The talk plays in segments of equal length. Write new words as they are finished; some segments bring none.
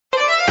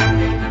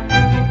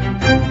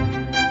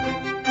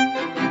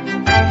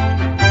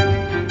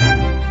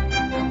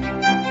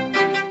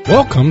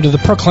Welcome to the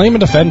Proclaim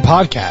and Defend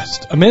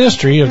podcast, a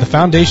ministry of the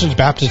Foundations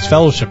Baptist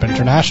Fellowship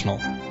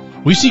International.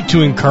 We seek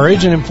to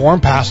encourage and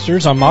inform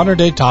pastors on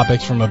modern-day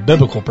topics from a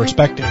biblical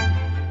perspective.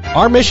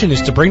 Our mission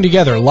is to bring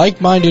together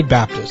like-minded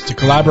Baptists to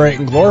collaborate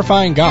in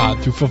glorifying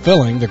God through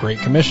fulfilling the Great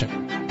Commission.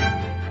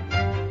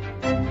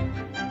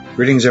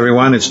 Greetings,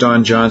 everyone. It's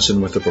Don Johnson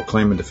with the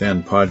Proclaim and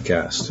Defend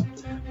podcast.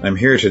 I'm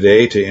here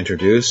today to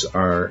introduce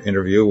our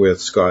interview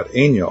with Scott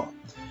Aniol.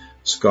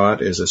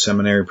 Scott is a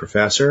seminary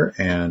professor,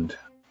 and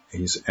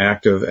he's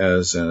active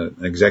as an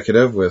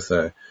executive with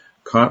a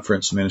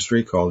conference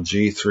ministry called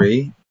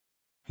G3.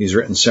 He's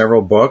written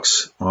several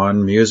books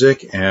on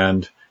music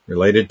and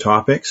related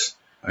topics.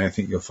 I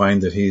think you'll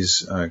find that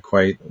he's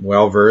quite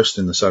well-versed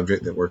in the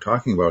subject that we're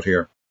talking about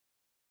here.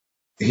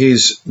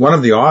 He's one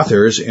of the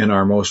authors in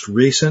our most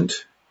recent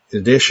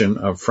edition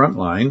of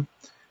Frontline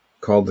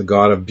called The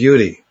God of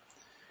Beauty.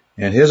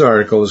 And his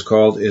article is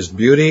called, Is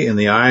Beauty in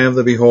the Eye of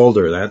the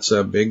Beholder? That's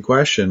a big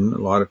question. A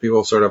lot of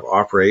people sort of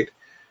operate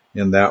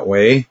in that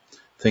way,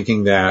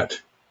 thinking that,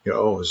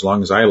 as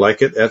long as I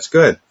like it, that's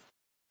good.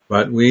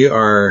 But we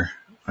are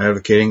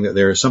advocating that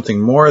there is something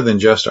more than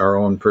just our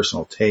own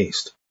personal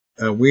taste.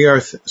 We are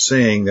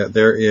saying that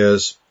there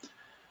is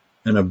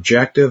an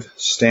objective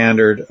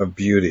standard of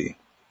beauty,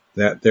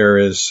 that there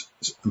is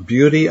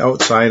beauty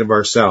outside of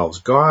ourselves.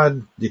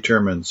 God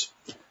determines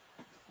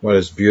what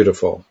is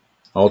beautiful,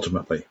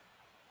 ultimately.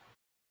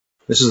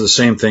 This is the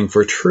same thing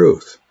for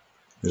truth.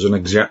 There's an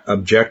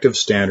objective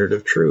standard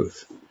of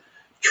truth.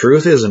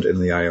 Truth isn't in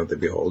the eye of the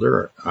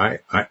beholder.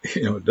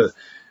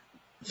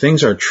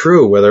 Things are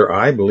true whether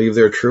I believe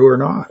they're true or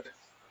not.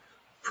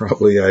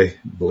 Probably I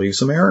believe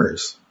some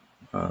errors,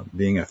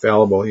 being a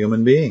fallible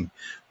human being,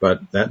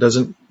 but that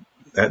doesn't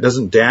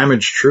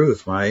damage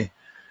truth,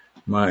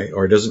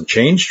 or doesn't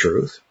change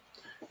truth.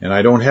 And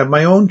I don't have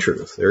my own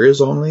truth. There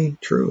is only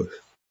truth.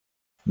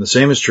 And the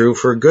same is true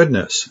for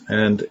goodness,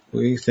 and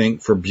we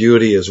think for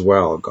beauty as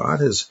well. God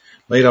has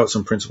laid out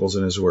some principles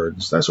in His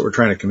Word. So that's what we're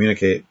trying to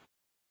communicate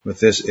with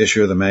this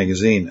issue of the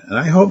magazine. And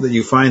I hope that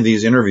you find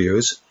these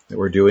interviews that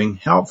we're doing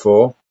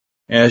helpful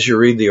as you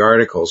read the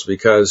articles,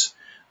 because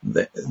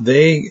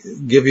they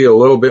give you a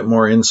little bit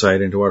more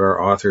insight into what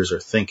our authors are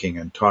thinking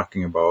and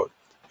talking about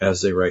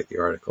as they write the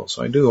articles.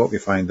 So I do hope you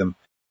find them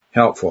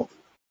helpful.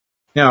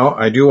 Now,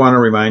 I do want to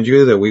remind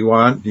you that we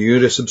want you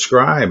to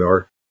subscribe,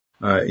 or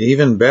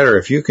even better,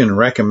 if you can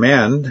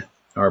recommend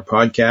our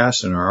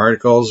podcast and our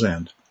articles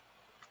and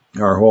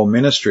our whole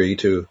ministry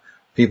to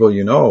people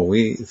you know.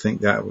 We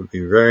think that would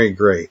be very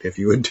great if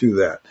you would do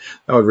that.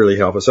 That would really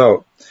help us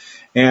out.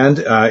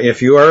 And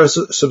if you are a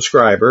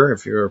subscriber,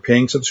 if you're a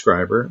paying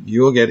subscriber,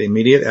 you will get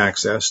immediate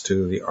access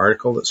to the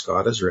article that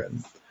Scott has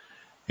written.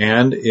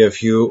 And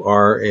if you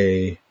are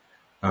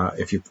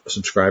if you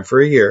subscribe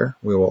for a year,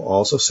 we will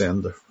also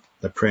send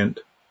the print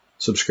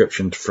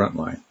subscription to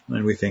Frontline.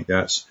 And we think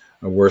that's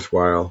a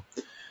worthwhile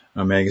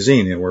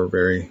magazine, and we're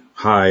very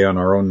high on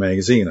our own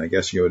magazine. I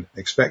guess you would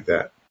expect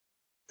that.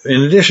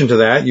 In addition to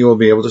that, you will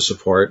be able to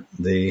support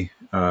the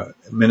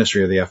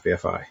ministry of the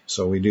FBFI.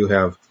 So we do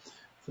have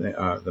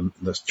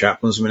the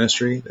chaplain's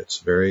ministry that's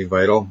very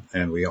vital,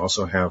 and we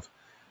also have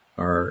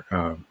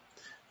our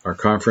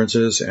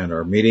conferences and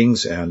our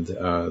meetings and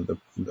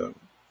the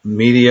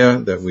media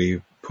that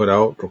we put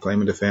out, Proclaim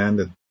and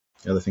Defend, and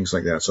other things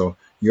like that. So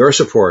your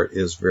support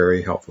is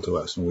very helpful to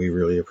us, and we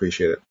really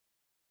appreciate it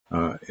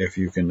if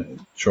you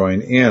can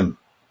join in.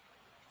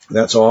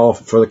 That's all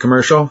for the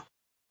commercial.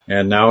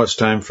 And now it's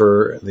time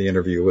for the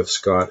interview with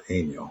Scott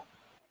Aniol. All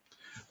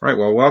right,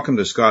 well, welcome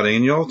to Scott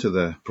Aniol to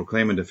the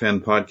Proclaim and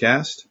Defend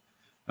podcast.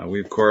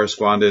 We've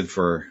corresponded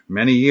for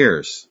many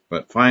years,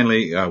 but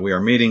finally we are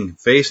meeting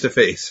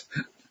face-to-face,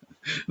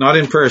 not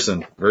in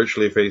person,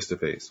 virtually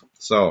face-to-face.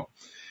 So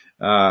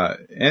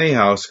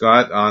anyhow,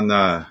 Scott,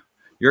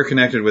 you're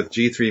connected with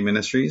G3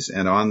 Ministries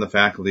and on the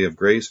faculty of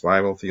Grace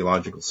Bible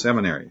Theological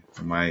Seminary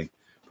from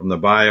the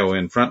bio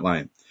in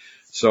Frontline.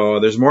 So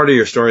there's more to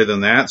your story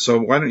than that. So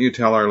why don't you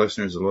tell our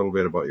listeners a little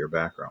bit about your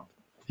background?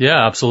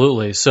 Yeah,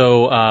 absolutely.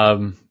 So,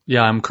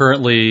 I'm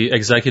currently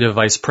Executive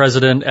Vice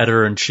President,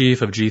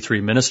 Editor-in-Chief of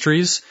G3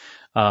 Ministries,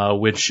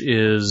 which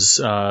is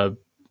a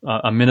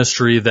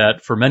ministry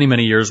that for many,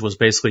 many years was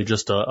basically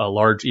just a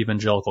large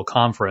evangelical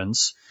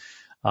conference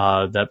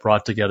that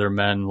brought together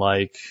men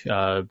like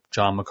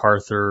John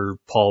MacArthur,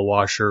 Paul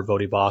Washer,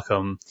 Voddie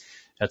Baucham,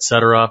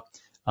 etc.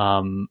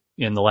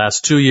 In the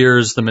last 2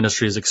 years, the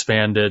ministry has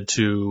expanded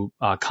to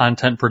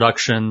content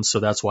production, so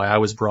that's why I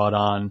was brought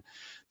on.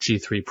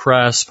 G3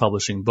 Press,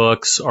 publishing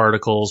books,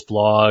 articles,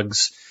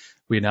 blogs.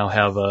 We now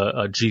have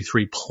a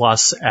G3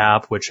 Plus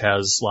app, which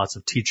has lots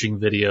of teaching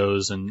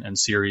videos and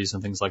series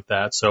and things like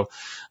that. So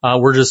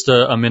we're just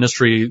a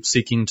ministry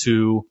seeking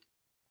to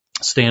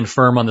stand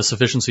firm on the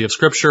sufficiency of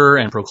Scripture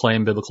and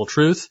proclaim biblical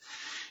truth.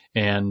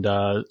 And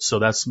so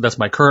that's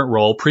my current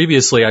role.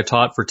 Previously, I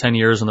taught for 10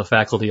 years on the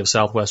faculty of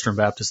Southwestern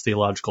Baptist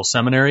Theological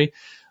Seminary.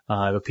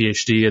 I have a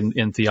PhD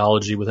in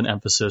theology with an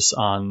emphasis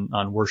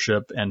on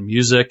worship and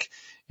music,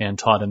 and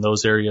taught in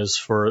those areas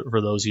for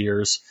those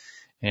years.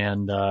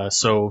 And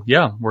so,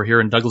 yeah, we're here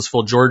in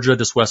Douglasville, Georgia,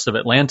 just west of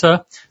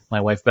Atlanta.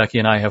 My wife Becky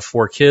and I have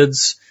 4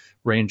 kids,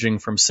 ranging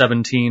from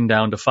 17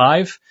 down to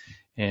 5.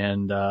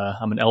 And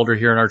I'm an elder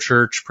here in our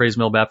church, Praise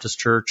Mill Baptist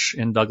Church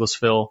in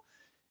Douglasville.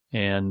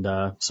 And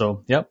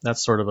so, yeah,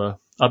 that's sort of a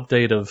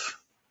update of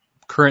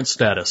current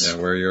status.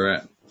 Yeah, where you're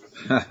at.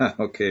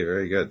 Okay,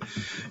 very good.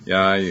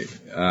 Yeah,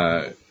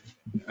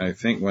 I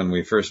think when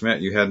we first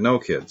met, you had no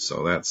kids,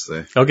 so that's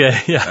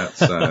okay. Yeah,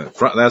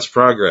 that's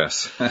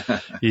progress.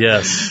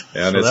 Yes,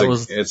 and so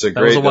it's a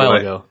great was a while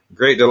ago.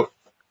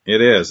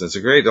 It is. It's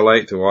a great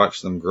delight to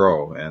watch them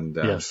grow, and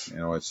yes.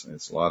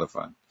 It's a lot of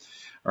fun.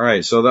 All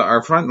right, so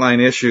our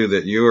frontline issue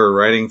that you are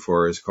writing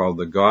for is called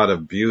 "The God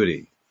of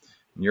Beauty."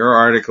 Your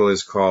article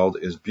is called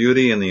 "Is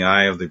Beauty in the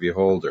Eye of the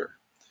Beholder?"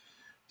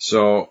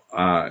 So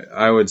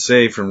I would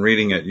say, from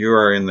reading it, you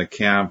are in the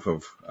camp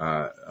of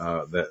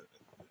that.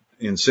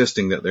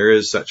 Insisting that there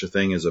is such a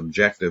thing as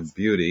objective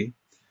beauty.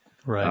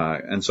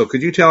 Right. And so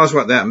could you tell us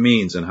what that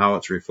means and how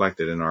it's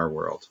reflected in our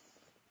world?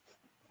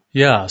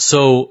 Yeah.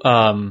 So,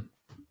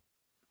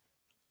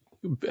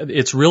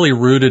 it's really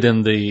rooted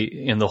in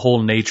the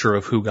whole nature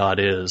of who God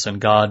is,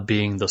 and God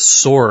being the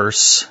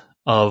source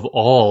of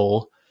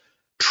all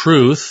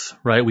truth,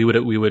 right? We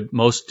would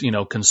most,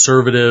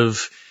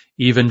 conservative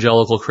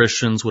evangelical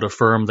Christians would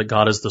affirm that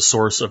God is the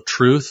source of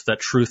truth, that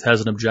truth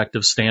has an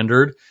objective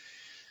standard.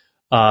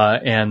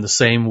 And the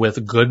same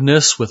with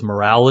goodness, with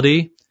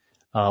morality.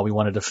 We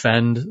want to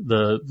defend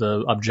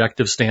the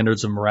objective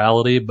standards of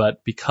morality,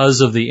 but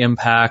because of the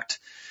impact,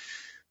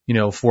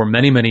 for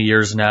many, many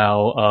years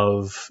now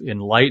of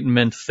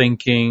Enlightenment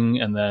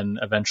thinking and then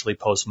eventually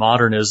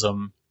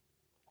postmodernism,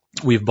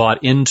 we've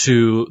bought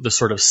into the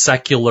sort of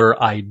secular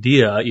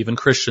idea, even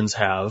Christians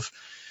have,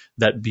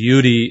 that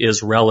beauty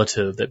is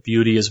relative, that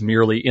beauty is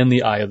merely in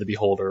the eye of the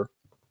beholder.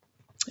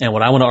 And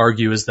what I want to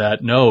argue is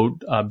that no,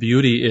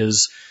 beauty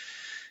is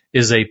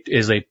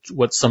a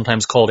what's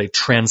sometimes called a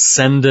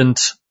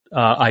transcendent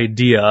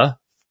idea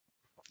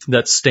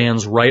that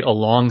stands right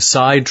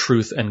alongside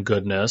truth and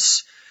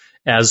goodness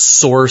as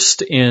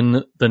sourced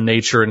in the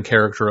nature and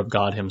character of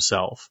God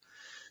himself.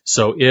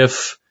 So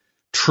if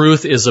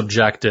truth is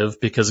objective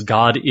because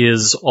God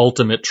is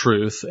ultimate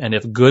truth, and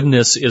if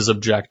goodness is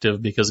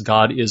objective because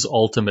God is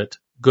ultimate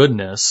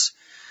goodness,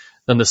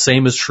 then the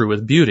same is true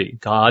with beauty.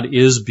 God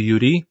is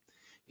beauty.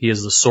 He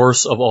is the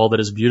source of all that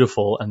is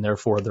beautiful, and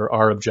therefore there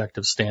are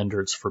objective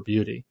standards for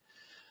beauty.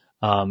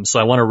 So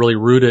I want to really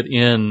root it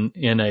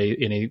in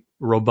a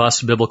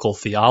robust biblical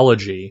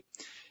theology,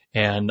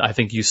 and I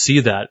think you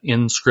see that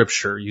in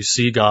Scripture. You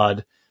see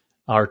God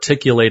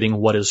articulating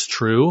what is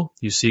true.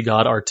 You see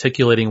God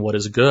articulating what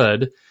is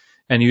good,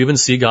 and you even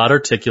see God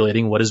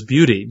articulating what is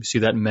beauty. You see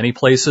that in many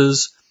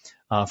places.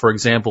 For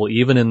example,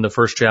 even in the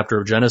first chapter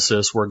of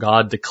Genesis, where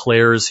God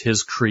declares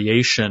his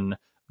creation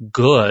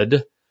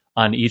good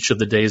on each of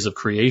the days of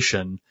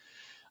creation,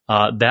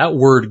 that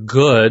word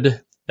good,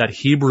 that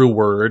Hebrew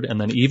word, and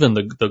then even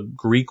the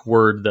Greek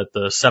word that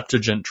the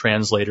Septuagint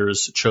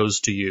translators chose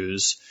to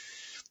use,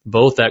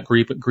 both that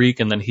Greek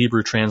and then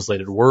Hebrew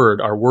translated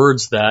word are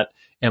words that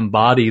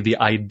embody the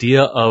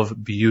idea of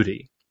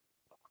beauty.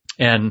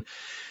 And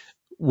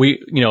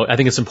I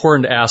think it's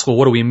important to ask, well,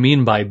 what do we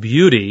mean by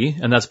beauty?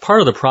 And that's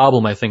part of the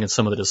problem, I think, in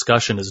some of the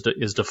discussion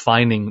is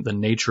defining the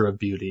nature of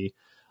beauty.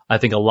 I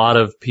think a lot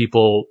of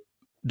people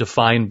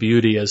define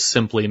beauty as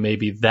simply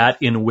maybe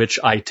that in which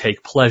I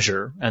take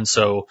pleasure. And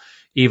so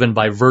even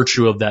by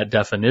virtue of that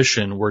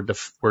definition, we're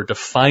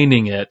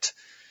defining it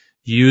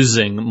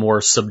using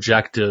more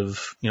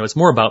subjective, it's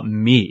more about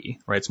me,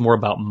 right? It's more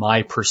about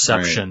my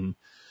perception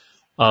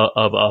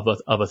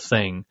of a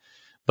thing.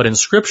 But in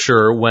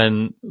Scripture,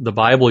 when the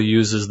Bible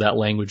uses that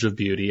language of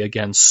beauty,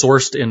 again,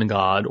 sourced in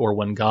God, or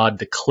when God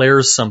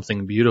declares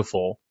something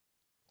beautiful,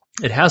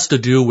 it has to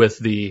do with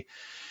the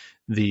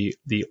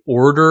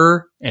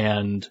order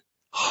and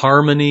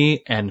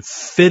harmony and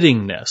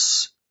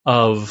fittingness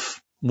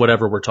of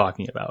whatever we're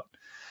talking about.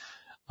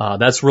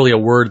 That's really a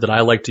word that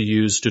I like to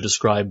use to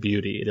describe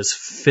beauty. It is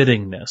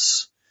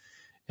fittingness.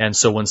 And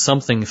so when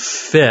something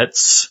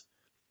fits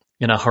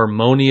in a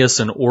harmonious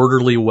and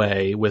orderly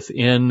way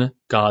within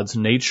God's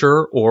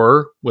nature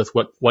or with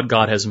what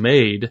God has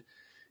made,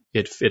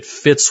 it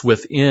fits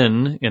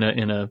within in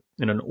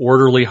an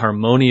orderly,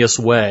 harmonious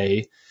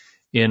way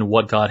in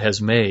what God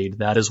has made.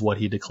 That is what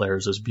he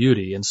declares as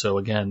beauty. And so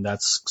again,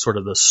 that's sort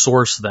of the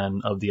source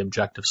then of the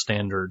objective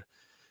standard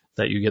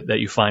that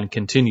you find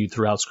continued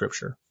throughout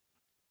Scripture.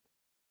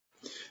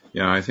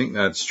 Yeah, I think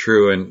that's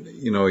true. And,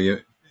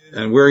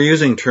 and we're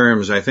using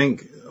terms, I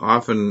think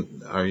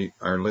often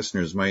our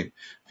listeners might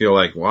feel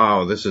like,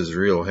 wow, this is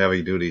real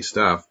heavy duty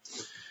stuff.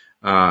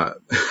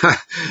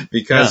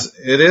 Because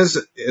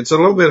it's a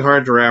little bit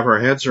hard to wrap our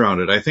heads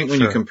around it. I think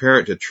when you compare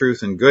it to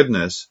truth and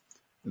goodness,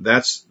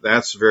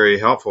 that's very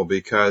helpful,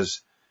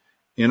 because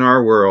in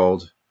our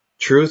world,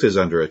 truth is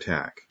under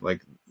attack.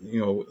 Like,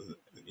 you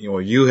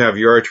have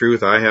your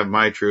truth, I have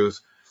my truth.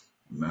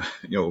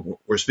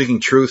 We're speaking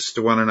truths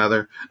to one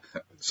another,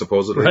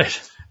 supposedly.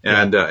 Right.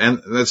 And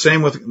the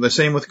same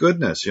with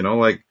goodness,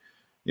 like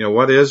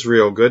what is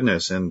real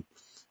goodness? And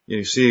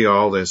you see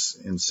all this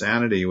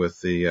insanity with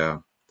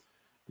the,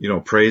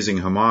 praising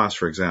Hamas,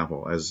 for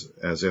example,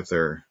 as if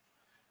they're,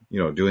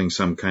 doing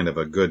some kind of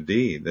a good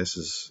deed. This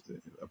is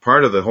a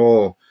part of the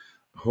whole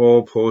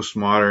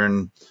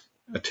postmodern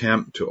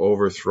attempt to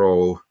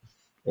overthrow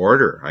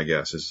order, I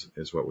guess,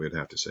 is what we'd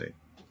have to say.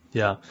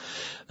 Yeah,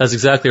 that's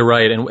exactly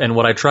right. And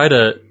what I try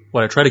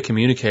to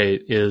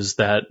communicate is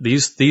that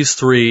these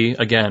three,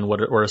 again,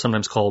 what are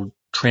sometimes called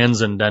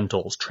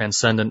transcendentals,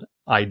 transcendent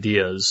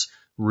ideas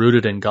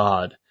rooted in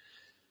God,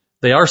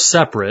 they are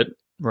separate,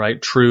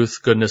 right?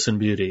 Truth, goodness, and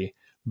beauty.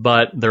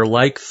 But they're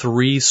like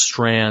three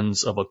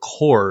strands of a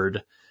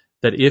cord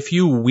that if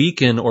you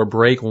weaken or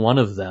break one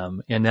of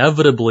them,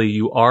 inevitably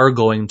you are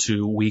going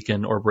to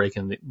weaken or break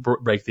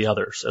the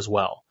others as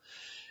well.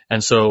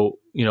 And so,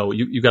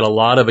 you've got a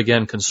lot of,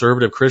 again,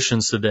 conservative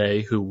Christians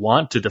today who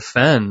want to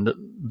defend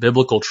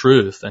biblical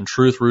truth and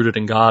truth rooted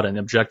in God and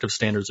objective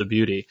standards of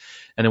beauty.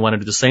 And they want to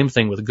do the same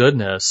thing with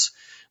goodness,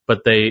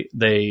 but they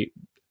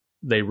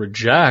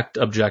reject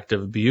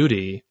objective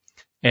beauty.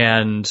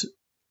 And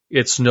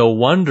it's no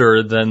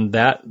wonder then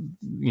that,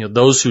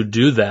 those who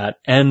do that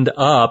end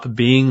up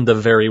being the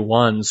very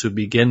ones who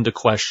begin to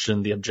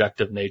question the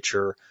objective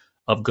nature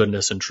of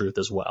goodness and truth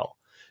as well.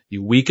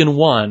 You weaken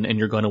one and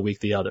you're going to weaken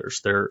the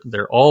others.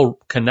 They're all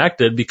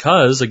connected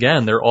because,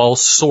 again, they're all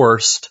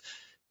sourced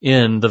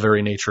in the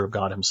very nature of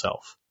God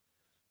himself.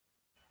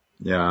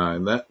 Yeah,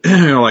 that,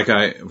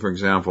 for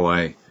example,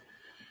 I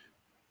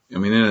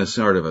mean, in a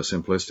sort of a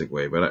simplistic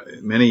way,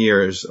 but many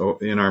years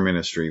in our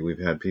ministry, we've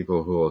had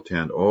people who will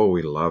attend,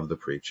 we love the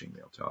preaching,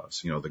 they'll tell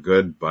us, the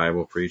good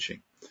Bible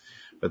preaching.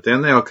 But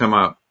then they'll come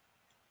up,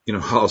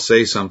 I'll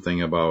say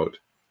something about,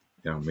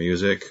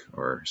 music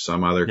or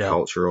some other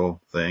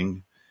cultural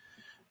thing.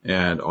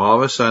 And all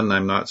of a sudden,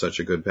 I'm not such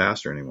a good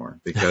pastor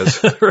anymore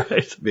because,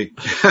 right.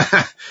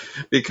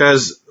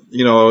 Because,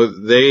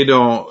 they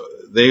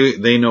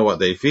know what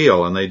they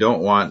feel and they don't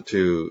want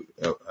to,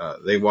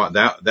 they want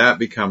that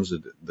becomes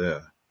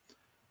the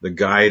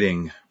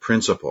guiding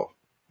principle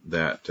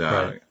that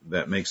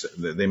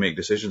they make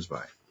decisions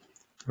by.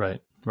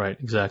 Right,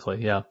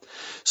 exactly, yeah.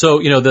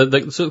 So,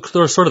 so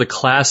there's sort of the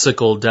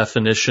classical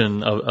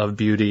definition of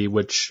beauty,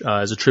 which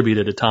is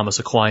attributed to Thomas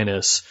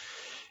Aquinas,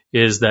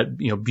 is that,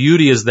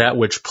 beauty is that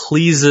which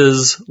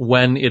pleases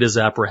when it is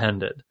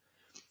apprehended.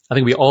 I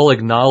think we all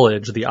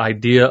acknowledge the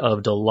idea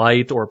of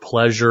delight or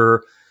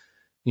pleasure,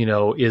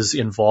 is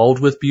involved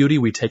with beauty.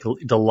 We take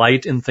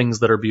delight in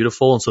things that are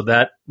beautiful. And so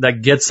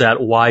that gets at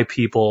why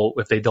people,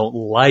 if they don't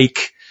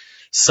like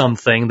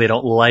something, they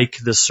don't like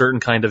this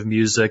certain kind of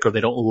music, or they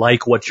don't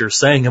like what you're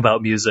saying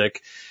about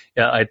music,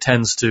 it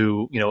tends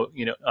to,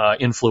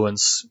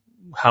 influence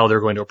how they're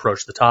going to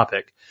approach the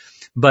topic.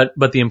 But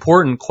the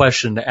important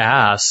question to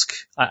ask,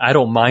 I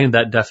don't mind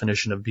that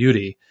definition of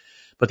beauty,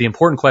 but the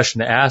important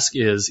question to ask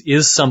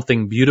is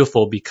something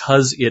beautiful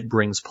because it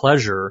brings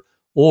pleasure,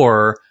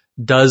 or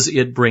does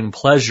it bring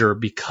pleasure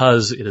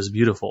because it is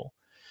beautiful?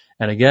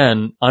 And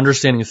again,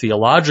 understanding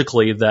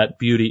theologically that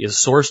beauty is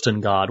sourced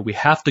in God, we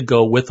have to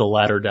go with the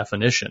latter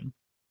definition.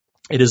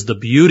 It is the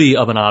beauty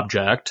of an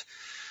object,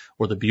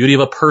 or the beauty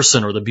of a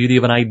person, or the beauty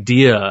of an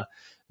idea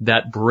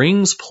that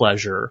brings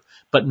pleasure,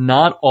 but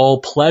not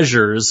all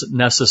pleasures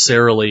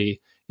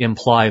necessarily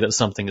imply that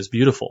something is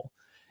beautiful.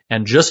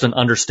 And just an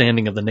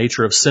understanding of the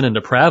nature of sin and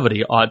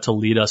depravity ought to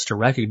lead us to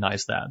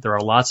recognize that. There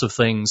are lots of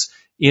things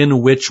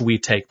in which we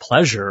take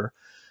pleasure,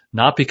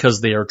 not because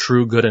they are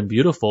true, good, and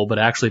beautiful, but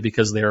actually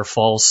because they are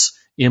false,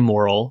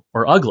 immoral,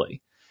 or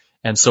ugly.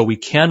 And so we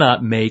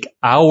cannot make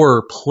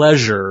our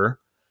pleasure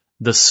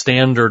the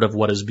standard of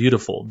what is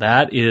beautiful.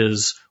 That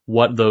is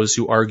what those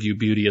who argue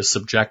beauty is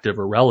subjective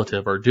or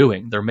relative are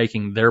doing. They're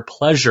making their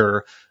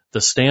pleasure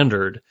the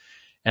standard.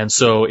 And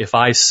so if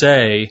I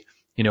say,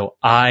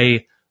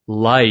 I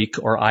like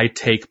or I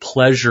take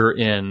pleasure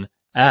in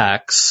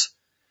X,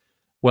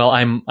 well,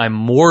 I'm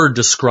more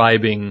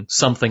describing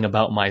something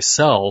about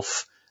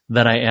myself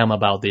than I am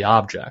about the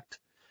object.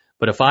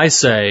 But if I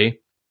say,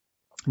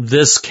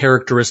 this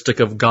characteristic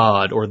of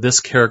God, or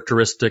this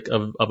characteristic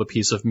of a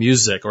piece of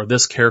music, or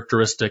this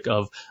characteristic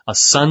of a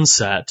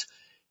sunset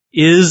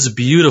is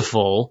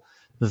beautiful,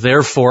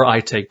 therefore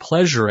I take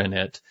pleasure in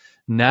it.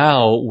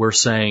 Now we're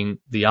saying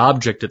the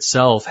object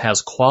itself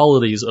has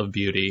qualities of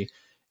beauty,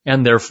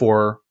 and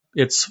therefore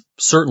it's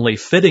certainly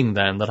fitting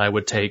then that I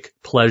would take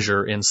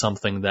pleasure in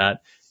something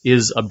that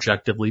is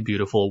objectively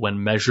beautiful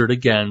when measured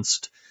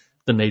against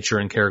the nature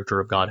and character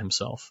of God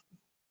himself.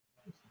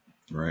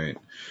 Right.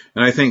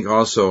 And I think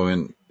also,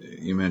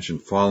 you mentioned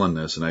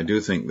fallenness, and I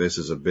do think this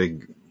is a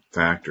big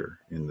factor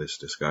in this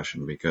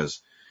discussion because,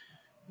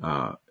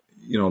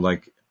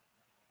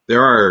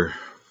 there are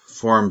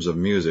forms of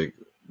music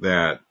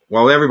that,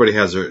 everybody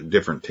has their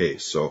different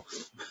tastes. So,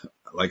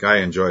 I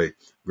enjoy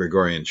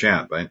Gregorian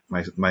chant, but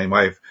my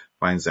wife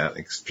finds that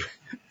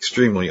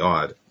extremely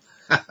odd.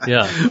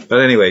 Yeah. But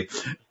anyway,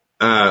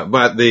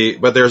 but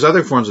there's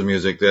other forms of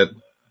music that,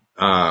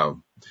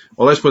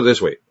 let's put it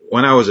this way.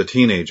 When I was a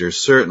teenager,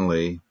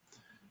 certainly,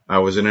 I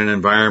was in an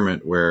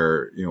environment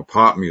where,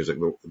 pop music,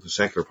 the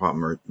secular pop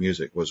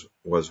music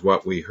was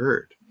what we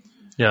heard.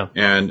 Yeah.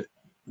 And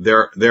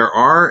there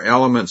are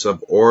elements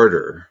of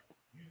order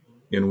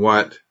in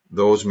what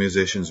those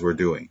musicians were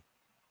doing.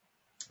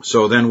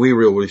 So then we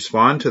will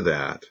respond to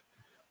that,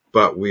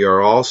 but we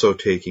are also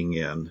taking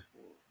in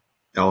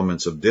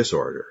elements of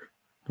disorder.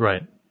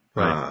 Right.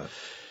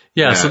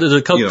 Yeah. So there's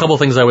a couple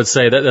things I would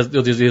say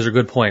these are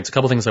good points. A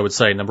couple things I would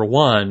say. Number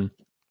one,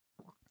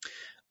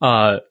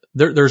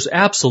 there's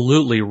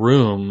absolutely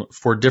room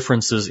for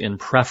differences in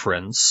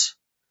preference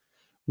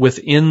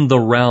within the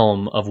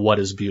realm of what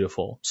is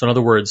beautiful. So in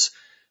other words,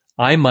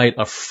 I might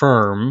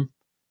affirm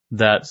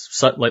that,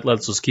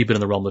 let's just keep it in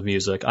the realm of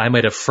music. I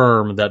might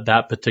affirm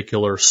that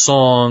particular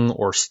song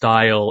or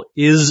style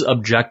is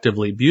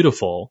objectively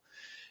beautiful.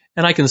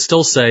 And I can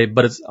still say,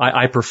 but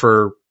I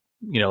prefer,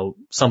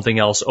 something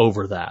else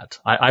over that.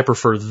 I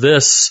prefer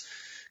this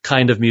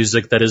kind of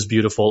music that is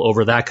beautiful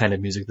over that kind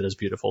of music that is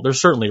beautiful. There's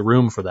certainly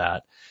room for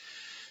that.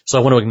 So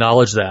I want to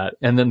acknowledge that.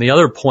 And then the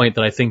other point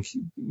that I think,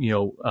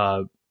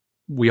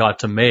 we ought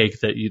to make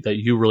that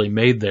you really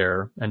made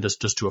there, and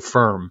just to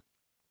affirm,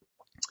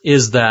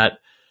 is that,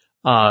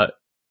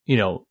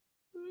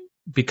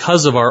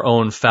 because of our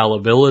own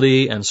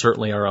fallibility and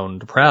certainly our own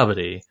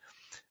depravity,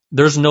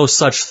 there's no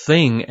such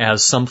thing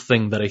as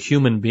something that a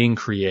human being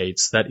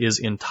creates that is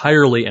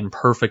entirely and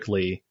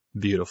perfectly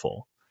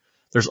beautiful.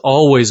 There's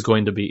always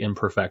going to be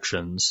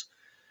imperfections.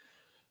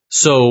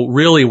 So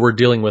really we're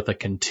dealing with a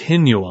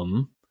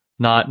continuum,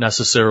 not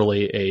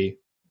necessarily a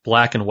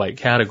black and white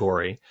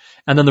category.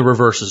 And then the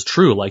reverse is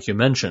true, like you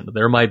mentioned.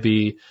 There might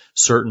be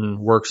certain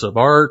works of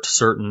art,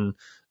 certain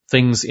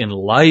things in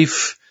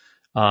life,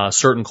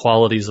 certain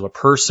qualities of a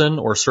person,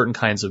 or certain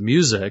kinds of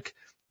music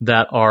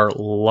that are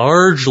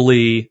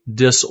largely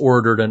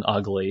disordered and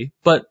ugly,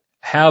 but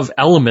have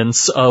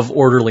elements of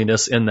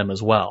orderliness in them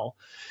as well.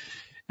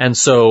 And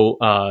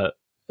so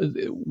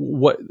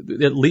what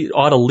it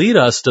ought to lead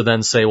us to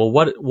then say, well,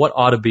 what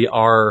ought to be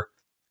our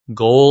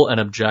goal and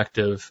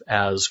objective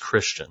as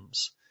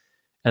Christians?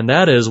 And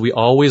that is, we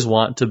always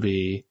want to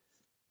be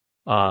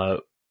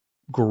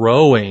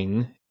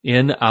growing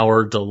in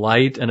our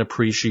delight and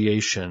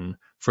appreciation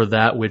for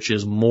that which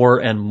is more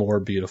and more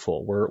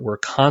beautiful. We're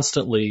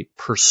constantly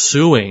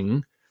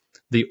pursuing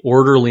the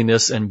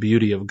orderliness and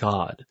beauty of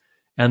God,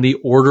 and the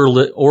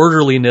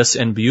orderliness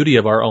and beauty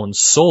of our own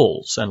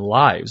souls and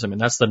lives. I mean,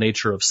 that's the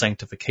nature of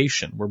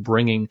sanctification. We're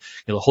bringing,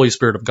 the Holy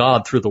Spirit of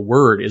God through the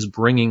Word is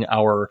bringing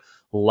our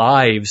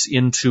lives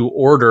into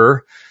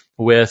order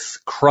with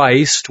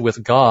Christ,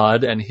 with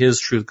God, and His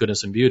truth,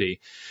 goodness, and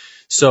beauty.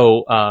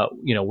 So,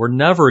 we're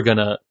never going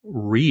to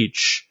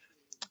reach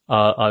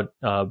a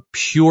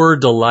pure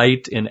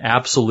delight in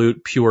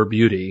absolute pure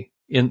beauty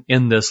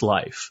in this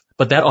life,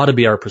 but that ought to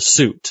be our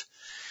pursuit.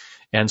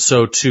 And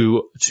so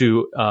to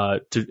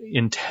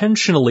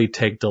intentionally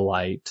take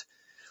delight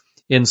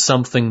in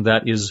something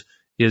that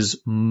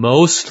is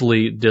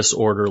mostly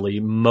disorderly,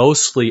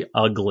 mostly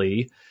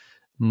ugly,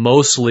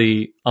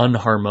 mostly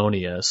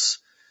unharmonious,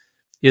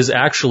 is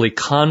actually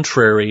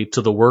contrary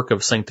to the work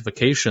of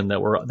sanctification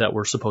that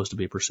we're supposed to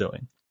be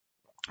pursuing.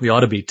 We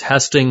ought to be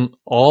testing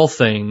all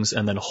things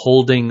and then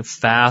holding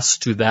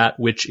fast to that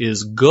which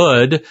is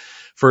good,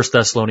 1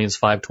 Thessalonians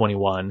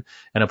 5:21.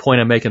 And a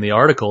point I make in the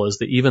article is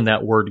that even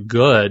that word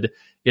good,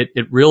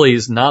 it really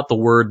is not the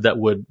word that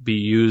would be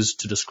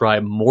used to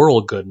describe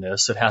moral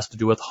goodness. It has to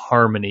do with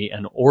harmony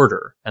and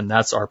order, and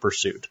that's our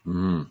pursuit.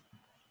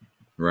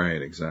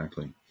 Right,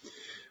 exactly.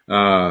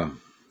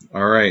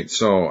 All right,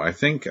 so I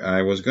think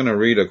I was going to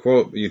read a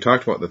quote. You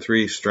talked about the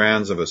 3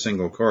 strands of a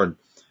single cord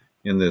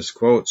in this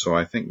quote, so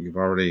I think you've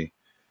already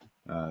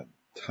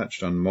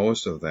touched on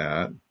most of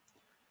that.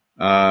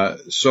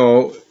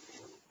 So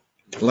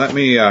let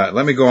me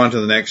go on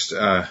to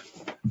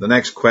the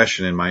next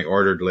question in my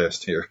ordered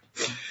list here.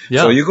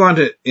 Yeah. So you go on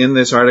to, in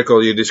this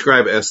article, you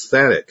describe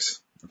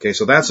aesthetics. Okay,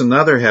 so that's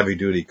another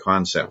heavy-duty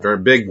concept, or a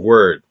big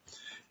word.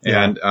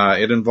 Yeah. And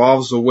it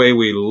involves the way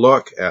we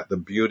look at the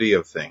beauty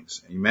of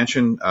things. You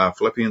mentioned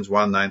Philippians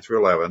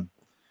 1:9-11,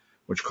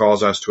 which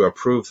calls us to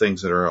approve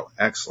things that are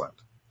excellent.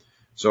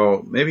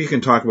 So maybe you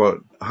can talk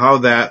about how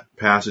that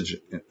passage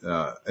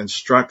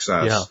instructs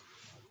us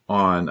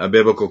on a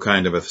biblical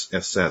kind of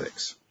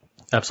aesthetics.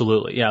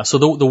 Absolutely, yeah. So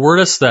the word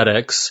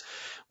aesthetics,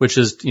 which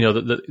is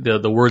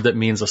the word that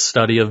means a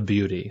study of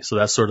beauty. So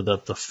that's sort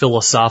of the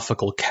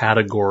philosophical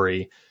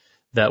category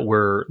that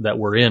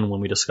we're in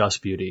when we discuss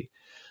beauty.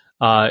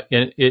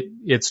 And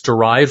it's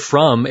derived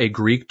from a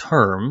Greek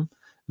term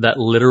that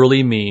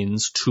literally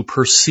means to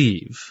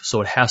perceive.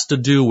 So it has to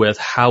do with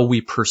how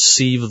we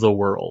perceive the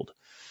world.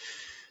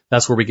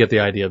 That's where we get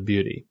the idea of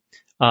beauty.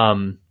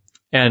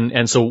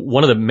 And so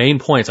one of the main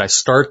points, I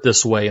start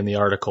this way in the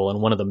article, and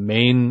one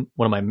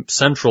of my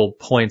central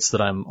points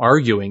that I'm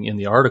arguing in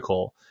the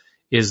article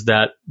is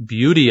that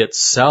beauty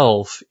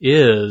itself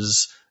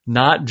is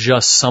not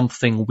just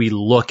something we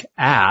look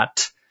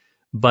at,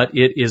 but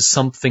it is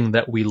something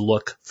that we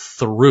look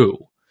through.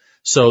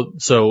 So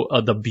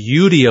the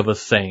beauty of a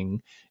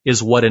thing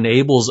is what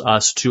enables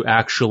us to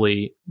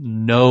actually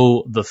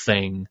know the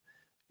thing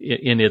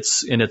in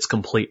its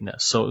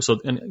completeness. So,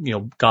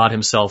 God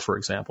himself, for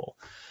example,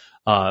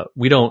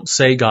 we don't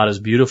say God is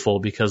beautiful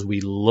because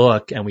we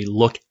look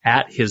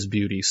at his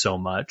beauty so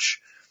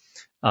much.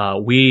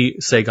 We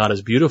say God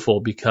is beautiful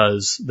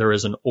because there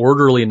is an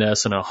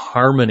orderliness and a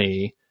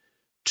harmony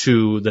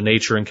to the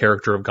nature and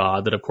character of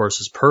God that, of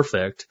course, is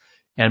perfect.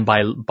 And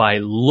by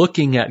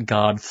looking at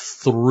God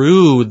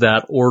through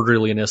that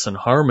orderliness and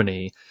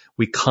harmony,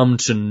 we come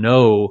to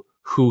know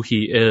who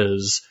he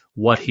is,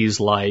 what he's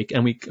like,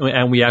 and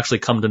we actually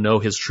come to know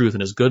his truth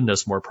and his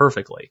goodness more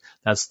perfectly.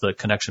 That's the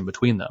connection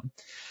between them.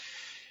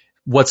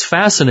 What's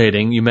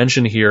fascinating, you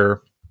mentioned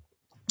here,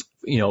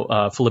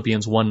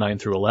 Philippians 1:9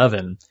 through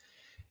 11,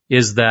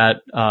 is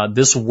that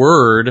this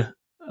word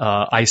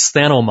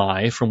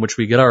aisthenomai, from which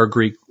we get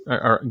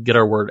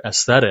our word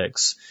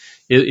aesthetics,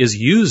 is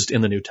used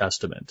in the New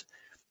Testament.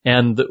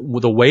 And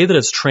the way that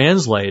it's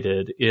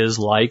translated is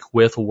like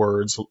with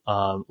words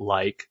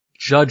like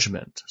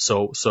judgment.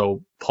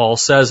 So Paul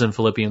says in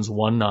Philippians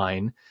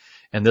 1:9,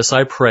 and this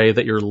I pray,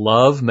 that your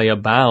love may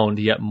abound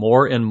yet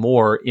more and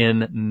more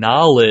in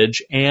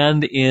knowledge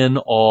and in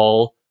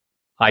all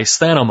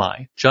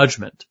aisthenomai,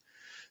 judgment.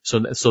 So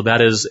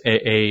that is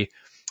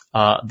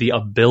the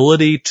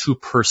ability to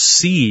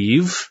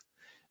perceive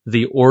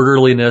the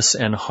orderliness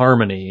and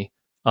harmony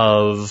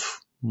of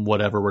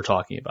whatever we're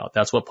talking about.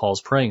 That's what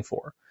Paul's praying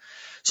for.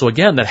 So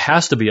again, that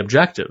has to be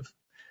objective.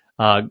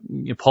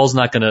 Paul's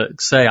not going to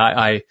say,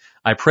 I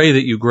pray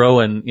that you grow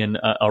in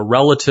a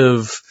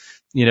relative,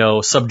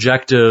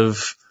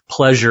 subjective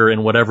pleasure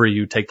in whatever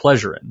you take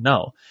pleasure in.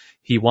 No,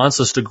 he wants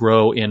us to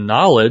grow in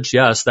knowledge.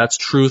 Yes, that's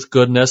truth,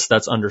 goodness,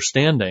 that's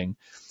understanding,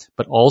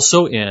 but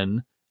also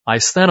in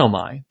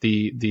aisthenomai,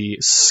 the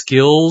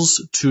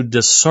skills to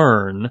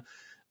discern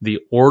the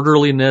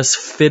orderliness,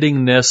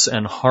 fittingness,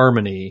 and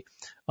harmony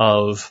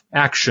of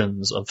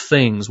actions, of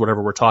things,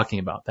 whatever we're talking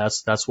about.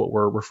 That's what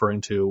we're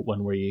referring to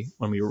when we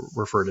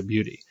refer to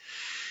beauty.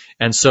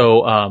 And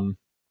so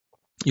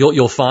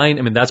you'll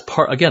find, that's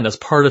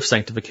part of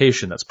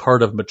sanctification. That's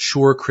part of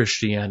mature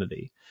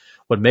Christianity.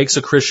 What makes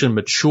a Christian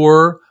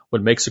mature,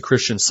 what makes a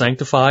Christian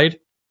sanctified,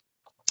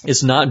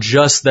 is not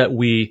just that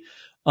we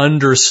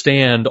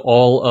understand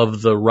all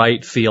of the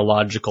right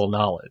theological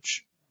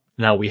knowledge.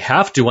 Now, we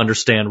have to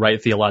understand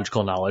right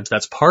theological knowledge.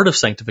 That's part of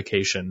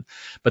sanctification,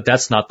 but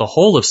that's not the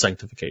whole of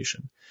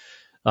sanctification.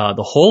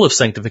 The whole of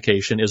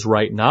sanctification is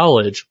right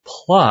knowledge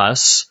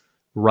plus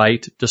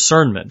right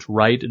discernment,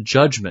 right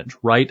judgment,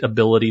 right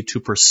ability to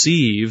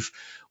perceive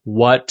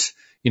what,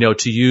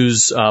 to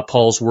use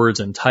Paul's words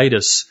in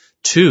Titus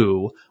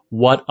 2,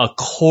 what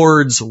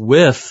accords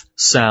with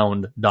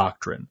sound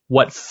doctrine,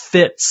 what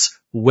fits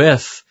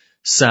with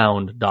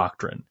sound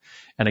doctrine.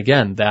 And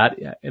again,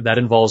 that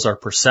involves our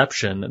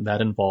perception.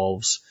 That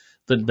involves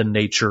the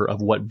nature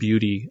of what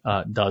beauty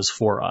does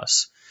for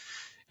us.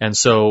 And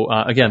so,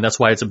 again, that's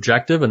why it's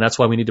objective, and that's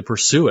why we need to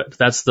pursue it.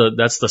 That's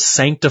the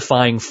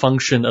sanctifying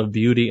function of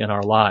beauty in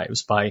our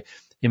lives. By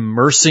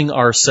immersing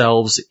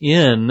ourselves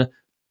in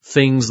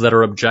things that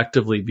are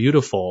objectively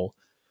beautiful,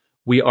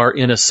 we are,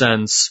 in a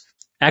sense,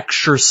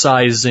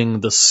 exercising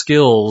the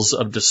skills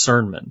of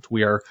discernment.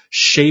 We are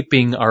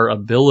shaping our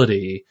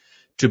ability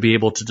to be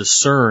able to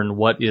discern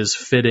what is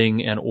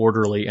fitting and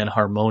orderly and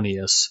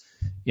harmonious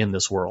in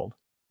this world.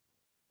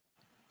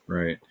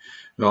 Right.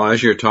 Well,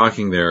 as you're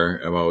talking there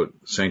about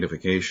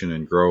sanctification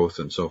and growth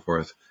and so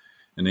forth,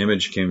 an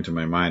image came to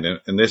my mind,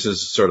 and this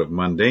is sort of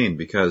mundane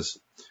because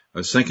I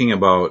was thinking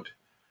about,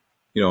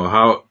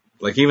 how,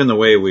 like, even the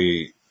way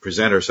we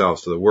present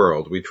ourselves to the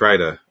world, we try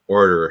to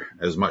order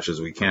as much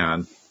as we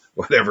can,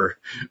 whatever,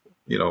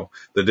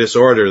 the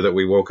disorder that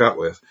we woke up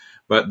with.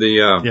 But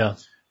I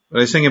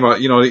was thinking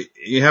about,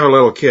 you have a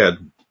little kid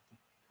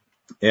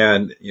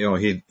and,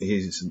 he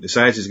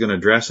decides he's going to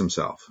dress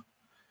himself.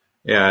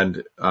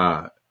 And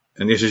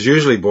this is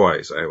usually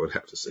boys, I would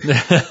have to say.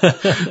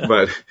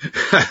 but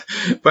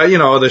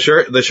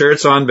the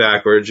shirt's on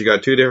backwards. You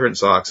got two different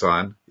socks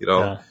on,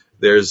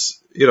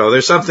 there's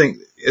something,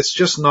 it's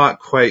just not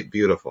quite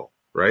beautiful,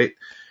 right?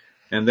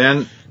 And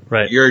then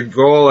your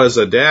goal as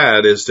a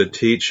dad is to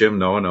teach him,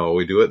 no,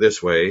 we do it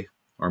this way,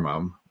 or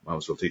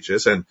moms will teach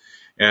us. And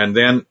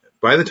then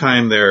by the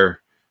time they're,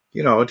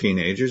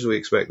 teenagers, we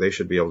expect they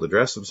should be able to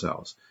dress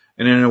themselves.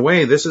 And in a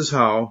way, this is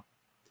how,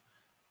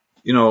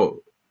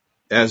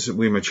 as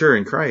we mature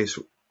in Christ,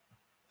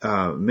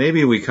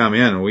 maybe we come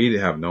in and we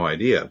have no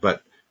idea,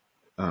 but,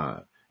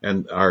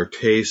 and our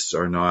tastes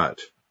are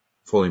not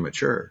fully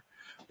mature.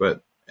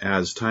 But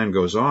as time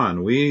goes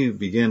on, we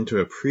begin to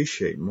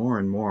appreciate more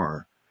and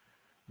more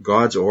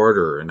God's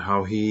order and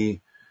how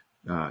He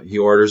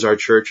orders our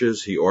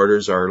churches, He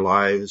orders our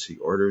lives, He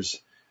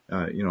orders,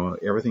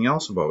 everything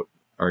else about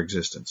our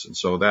existence. And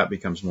so that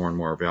becomes more and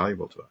more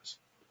valuable to us.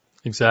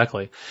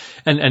 Exactly.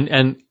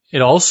 And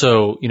it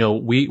also,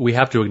 we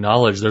have to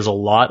acknowledge there's a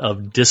lot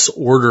of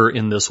disorder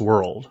in this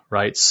world,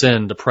 right?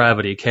 Sin,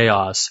 depravity,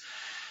 chaos.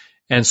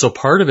 And so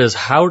part of it is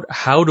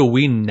how do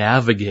we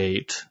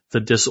navigate the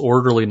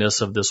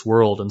disorderliness of this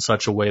world in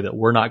such a way that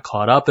we're not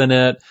caught up in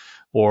it,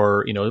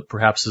 or,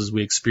 perhaps as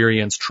we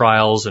experience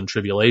trials and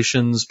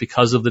tribulations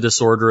because of the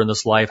disorder in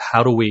this life,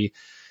 how do we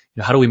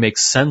make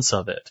sense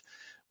of it?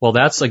 Well,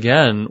 that's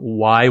again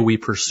why we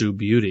pursue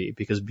beauty,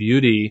 because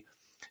beauty,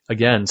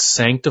 again,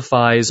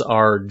 sanctifies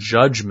our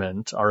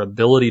judgment, our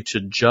ability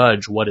to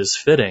judge what is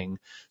fitting,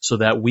 so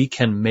that we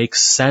can make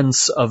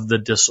sense of the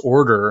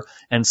disorder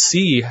and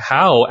see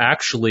how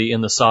actually in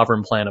the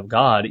sovereign plan of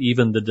God,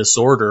 even the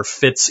disorder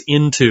fits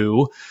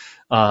into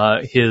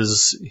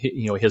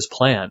his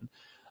plan.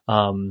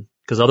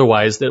 Because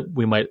otherwise that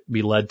we might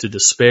be led to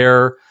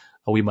despair.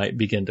 We might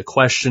begin to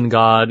question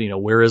God.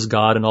 Where is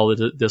God in all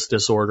of this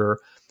disorder?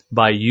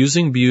 By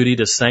using beauty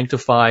to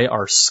sanctify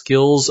our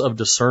skills of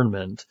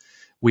discernment,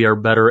 we are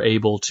better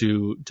able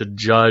to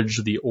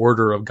judge the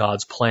order of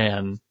God's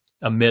plan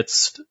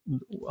amidst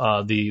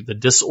the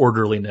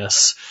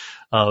disorderliness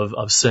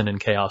of sin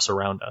and chaos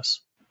around us.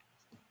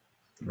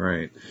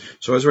 Right.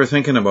 So as we're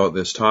thinking about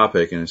this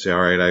topic and say, all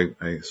right,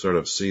 I sort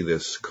of see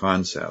this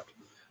concept,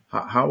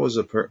 how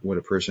would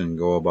a person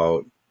go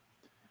about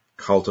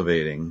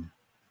cultivating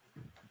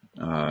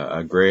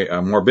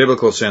a more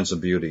biblical sense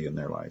of beauty in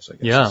their lives, I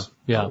guess?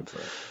 Yeah.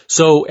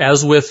 So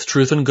as with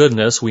truth and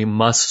goodness, we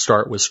must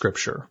start with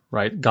Scripture,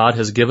 right? God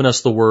has given us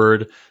the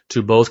Word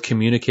to both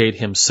communicate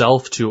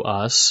Himself to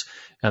us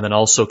and then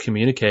also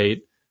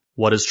communicate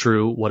what is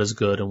true, what is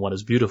good, and what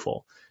is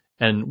beautiful.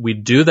 And we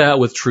do that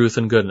with truth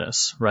and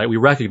goodness, right? We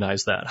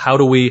recognize that. How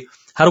do we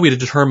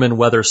determine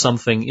whether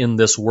something in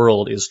this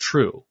world is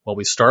true? Well,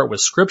 we start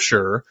with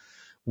Scripture.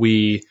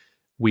 We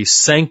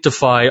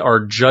sanctify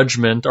our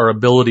judgment, our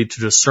ability to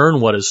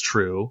discern what is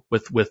true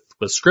with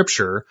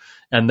Scripture.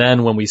 And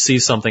then when we see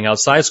something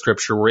outside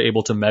Scripture, we're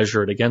able to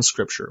measure it against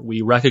Scripture.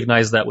 We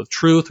recognize that with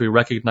truth. We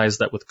recognize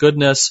that with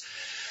goodness.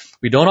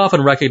 We don't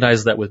often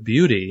recognize that with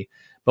beauty.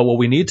 But what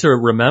we need to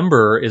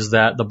remember is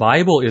that the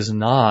Bible is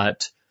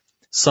not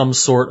some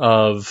sort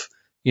of,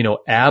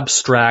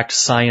 abstract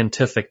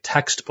scientific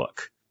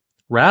textbook.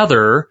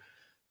 Rather,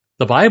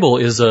 the Bible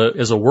is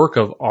a work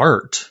of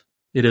art.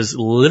 It is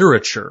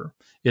literature.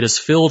 It is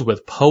filled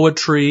with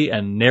poetry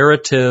and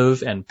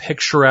narrative and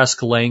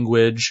picturesque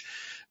language.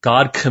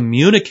 God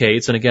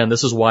communicates, and again,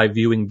 this is why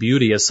viewing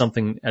beauty as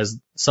something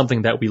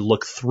that we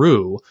look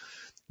through.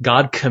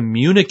 God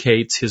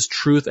communicates His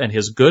truth and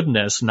His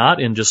goodness,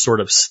 not in just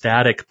sort of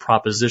static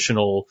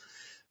propositional,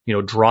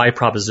 dry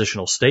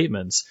propositional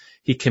statements.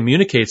 He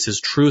communicates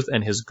His truth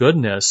and His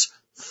goodness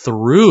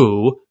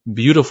through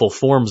beautiful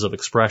forms of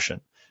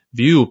expression,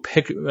 through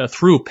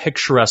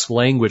picturesque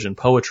language and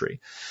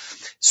poetry.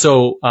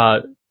 So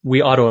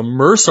we ought to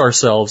immerse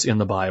ourselves in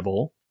the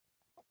Bible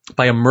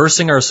by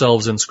immersing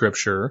ourselves in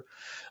Scripture,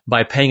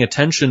 by paying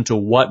attention to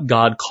what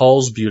God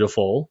calls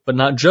beautiful, but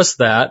not just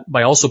that,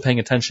 by also paying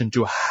attention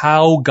to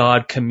how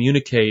God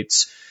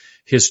communicates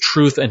His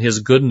truth and His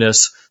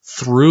goodness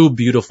through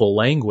beautiful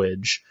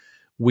language.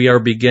 We are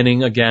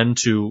beginning again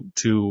to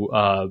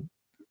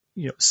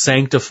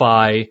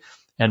sanctify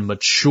and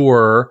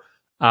mature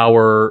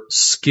our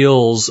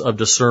skills of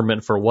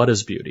discernment for what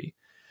is beauty.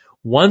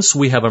 Once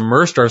we have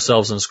immersed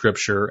ourselves in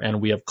Scripture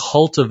and we have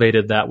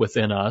cultivated that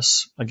within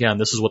us, again,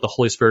 this is what the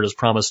Holy Spirit has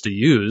promised to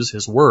use,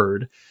 His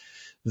Word,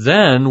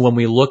 then when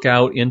we look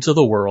out into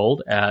the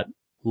world at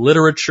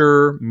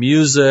literature,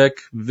 music,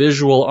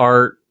 visual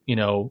art,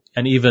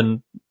 and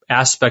even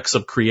aspects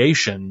of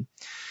creation,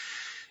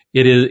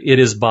 it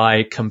is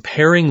by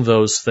comparing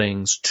those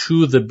things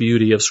to the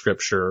beauty of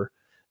Scripture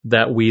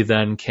that we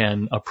then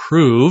can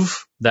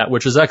approve that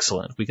which is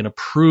excellent. We can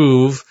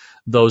approve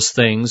those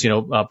things,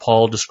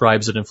 Paul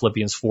describes it in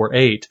Philippians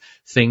 4:8,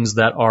 things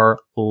that are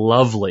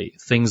lovely,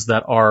 things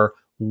that are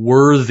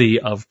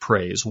worthy of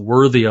praise,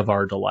 worthy of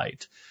our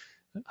delight.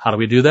 How do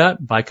we do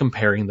that? By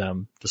comparing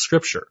them to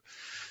Scripture.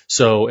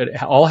 So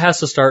it all has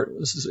to start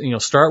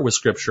with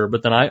Scripture,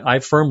 but then I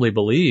firmly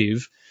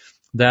believe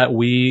that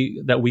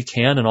we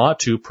can and ought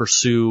to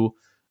pursue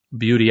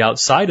beauty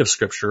outside of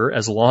Scripture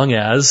as long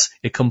as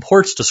it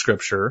comports to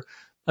Scripture.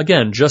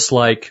 Again, just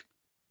like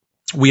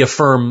we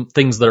affirm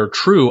things that are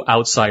true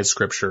outside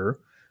Scripture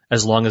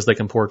as long as they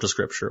comport to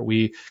Scripture.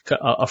 We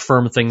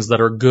affirm things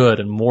that are good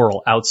and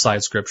moral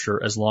outside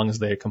Scripture as long as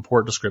they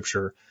comport to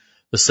Scripture.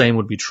 The same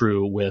would be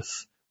true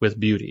with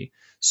beauty.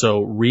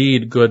 So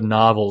read good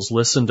novels,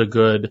 listen to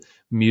good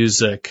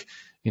music,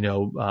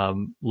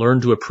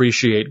 learn to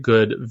appreciate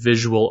good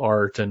visual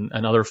art and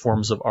other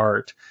forms of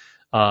art.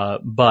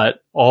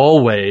 But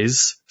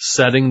always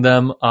setting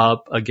them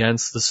up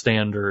against the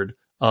standard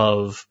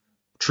of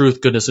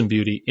truth, goodness, and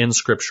beauty in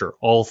Scripture.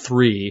 All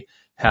three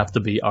have to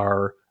be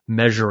our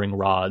measuring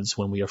rods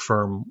when we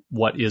affirm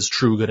what is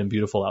true, good, and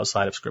beautiful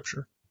outside of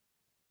Scripture.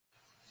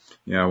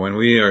 Yeah, when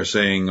we are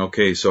saying,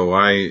 okay, so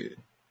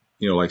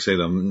like say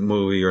the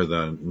movie or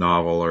the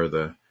novel or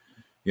the,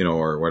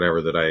 or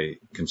whatever that I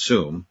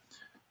consume,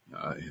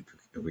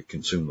 if we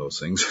consume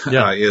those things,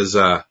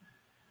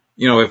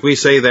 if we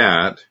say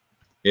that,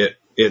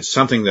 it's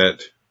something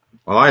that,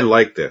 well, I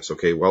like this.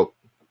 Okay, well,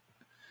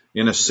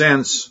 in a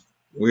sense,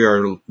 we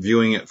are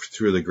viewing it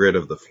through the grid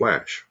of the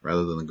flesh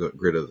rather than the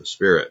grid of the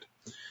spirit.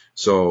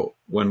 So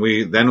when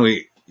we,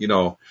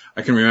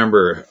 I can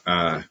remember,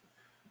 I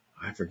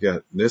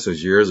forget, this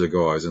was years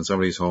ago. I was in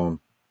somebody's home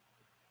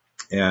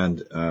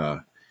and,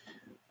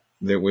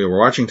 we were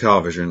watching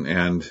television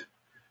and,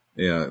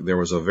 there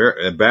was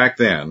back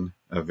then,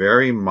 a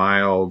very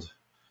mild,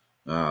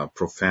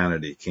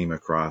 profanity came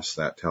across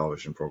that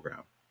television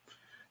program.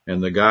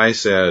 And the guy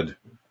said,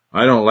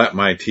 "I don't let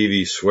my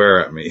TV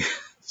swear at me."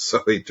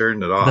 So he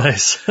turned it off.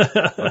 Nice.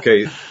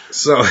 Okay.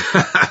 So,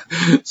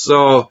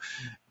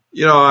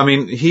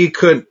 he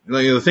could,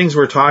 the things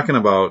we're talking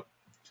about,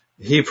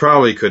 he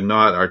probably could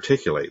not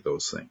articulate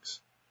those things.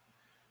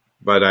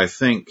 But I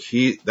think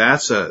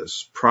that's a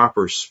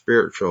proper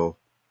spiritual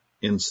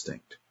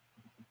instinct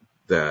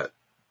that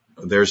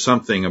there's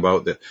something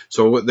about that.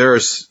 So there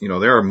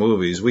are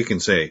movies we can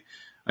say,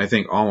 I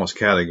think almost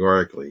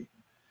categorically,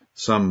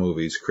 some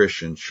movies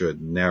Christians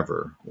should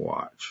never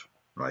watch.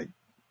 Right?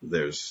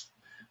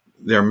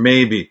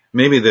 Maybe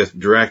the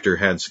director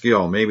had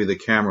skill, maybe the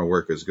camera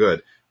work is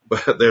good,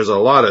 but there's a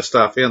lot of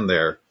stuff in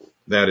there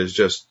that is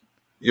just,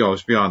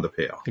 it's beyond the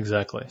pale.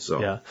 Exactly.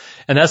 So, yeah.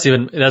 And that's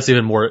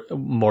even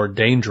more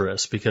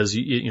dangerous because,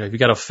 if you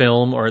got a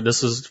film, or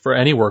this is for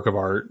any work of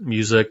art,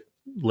 music,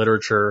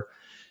 literature,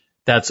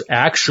 that's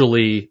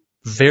actually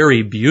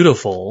very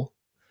beautiful,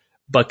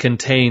 but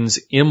contains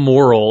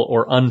immoral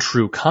or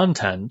untrue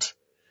content,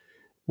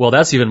 well,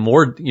 that's even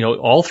more,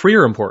 all three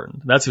are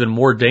important. That's even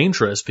more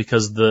dangerous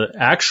because the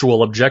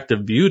actual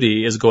objective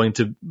beauty is going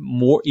to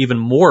even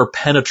more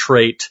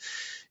penetrate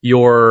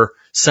your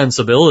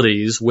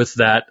sensibilities with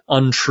that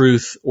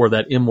untruth or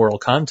that immoral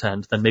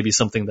content than maybe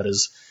something that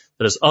is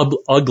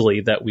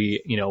ugly that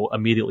we,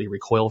 immediately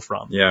recoil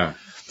from. Yeah.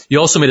 You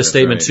also made a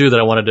statement right. too that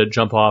I wanted to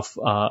jump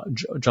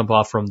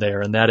off from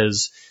there, and that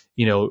is,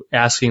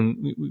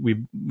 asking,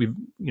 we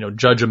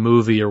judge a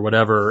movie or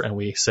whatever, and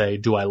we say,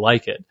 do I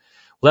like it?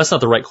 Well, that's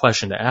not the right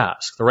question to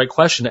ask. The right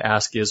question to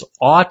ask is,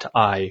 ought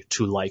I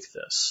to like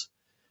this?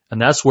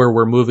 And that's where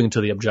we're moving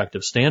to the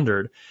objective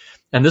standard.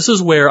 And this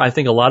is where I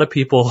think a lot of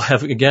people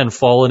have, again,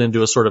 fallen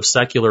into a sort of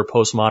secular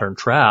postmodern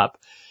trap,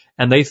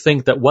 and they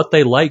think that what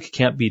they like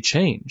can't be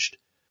changed.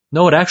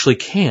 No, it actually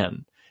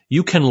can.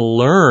 You can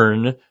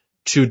learn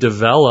to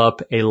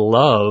develop a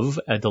love,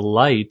 a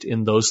delight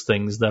in those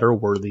things that are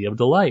worthy of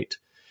delight.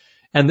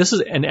 And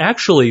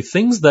actually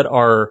things that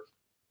are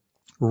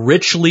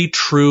richly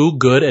true,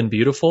 good, and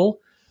beautiful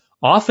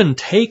often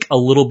take a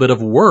little bit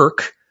of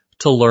work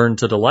to learn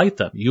to delight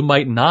them. You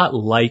might not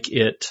like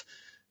it,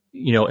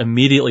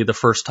 immediately the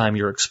first time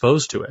you're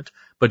exposed to it,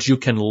 but you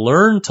can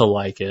learn to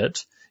like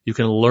it. You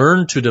can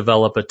learn to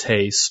develop a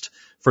taste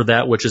for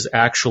that which is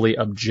actually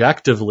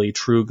objectively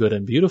true, good,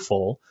 and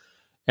beautiful.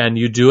 And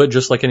you do it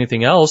just like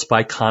anything else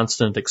by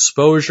constant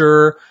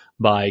exposure,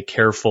 by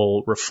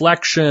careful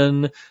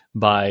reflection,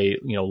 by,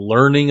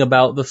 learning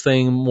about the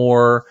thing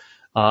more.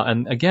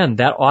 And again,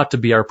 that ought to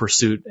be our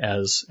pursuit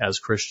as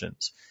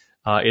Christians.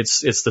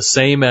 It's the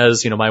same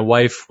as, my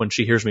wife, when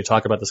she hears me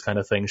talk about this kind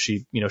of thing,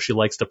 she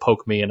likes to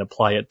poke me and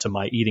apply it to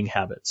my eating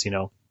habits,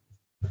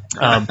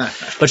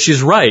 but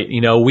she's right.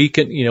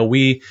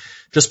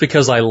 Just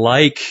because I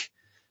like,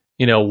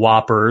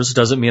 Whoppers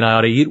doesn't mean I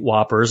ought to eat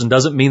Whoppers, and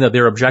doesn't mean that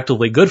they're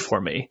objectively good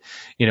for me.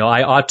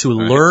 I ought to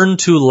learn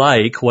to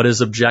like what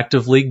is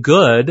objectively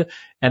good.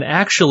 And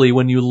actually,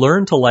 when you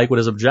learn to like what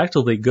is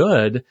objectively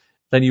good,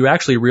 then you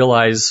actually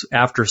realize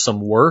after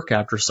some work,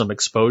 after some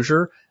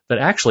exposure, that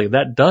actually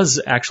that does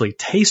actually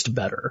taste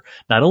better.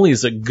 Not only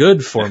is it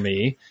good for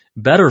me,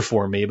 better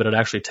for me, but it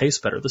actually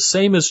tastes better. The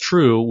same is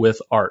true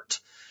with art.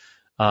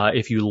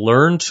 If you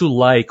learn to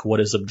like what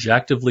is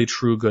objectively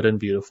true, good, and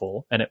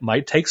beautiful, and it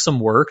might take some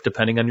work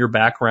depending on your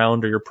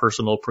background or your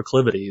personal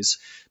proclivities,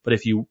 but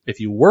if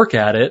you work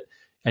at it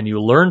and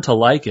you learn to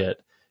like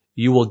it,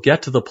 you will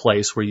get to the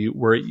place where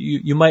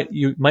you might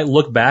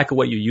look back at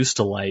what you used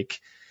to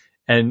like,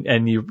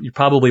 and you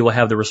probably will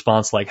have the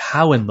response like,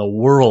 how in the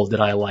world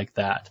did I like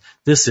that?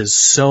 This is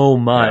so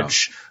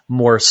much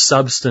more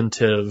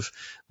substantive,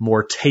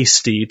 more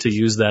tasty, to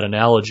use that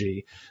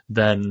analogy,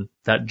 than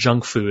that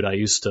junk food I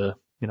used to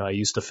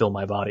fill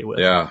my body with.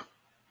 Yeah.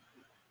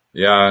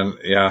 Yeah.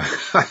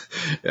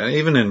 And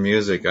even in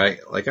music,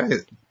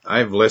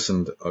 I've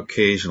listened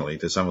occasionally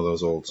to some of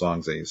those old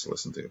songs I used to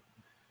listen to.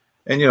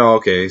 And,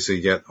 so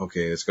you get,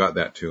 it's got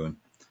that tune.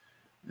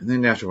 And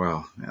then after a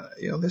while,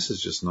 this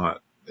is just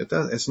not,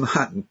 it's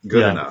not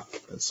good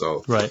enough. And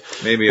so right.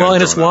 Maybe,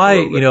 and it's why,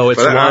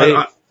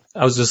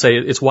 I was going to say,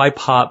 it's why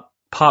pop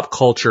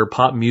culture,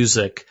 pop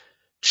music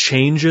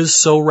changes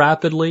so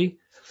rapidly,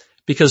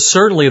 because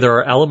certainly there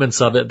are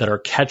elements of it that are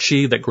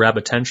catchy, that grab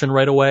attention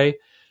right away.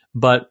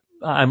 But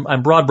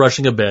I'm broad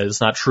brushing a bit.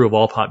 It's not true of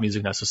all pop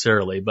music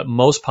necessarily, but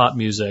most pop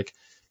music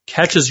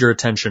catches your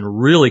attention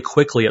really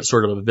quickly at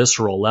sort of a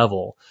visceral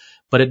level,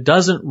 but it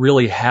doesn't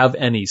really have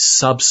any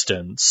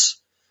substance.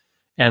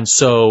 And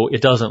so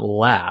it doesn't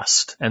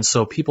last. And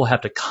so people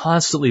have to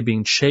constantly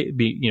be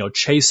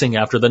chasing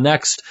after the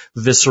next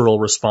visceral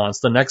response,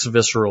 the next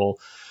visceral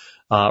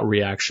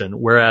reaction.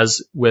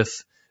 Whereas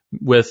with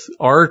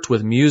art,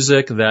 with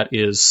music that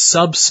is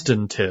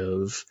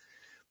substantive,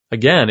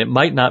 again, it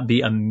might not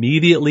be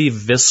immediately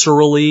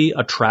viscerally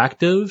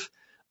attractive,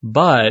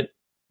 but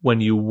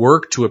when you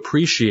work to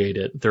appreciate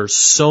it, there's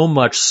so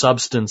much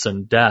substance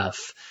and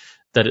depth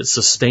that it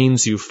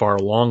sustains you far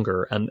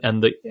longer.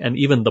 And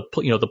even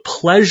the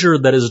pleasure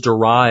that is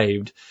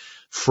derived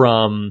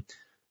from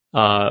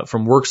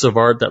works of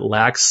art that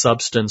lack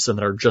substance and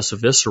that are just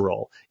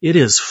visceral, it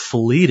is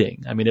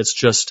fleeting. I mean, it's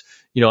just,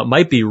 it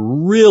might be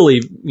really,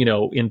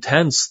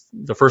 intense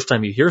the first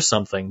time you hear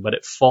something, but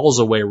it falls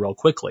away real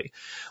quickly.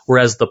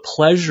 Whereas the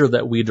pleasure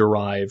that we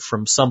derive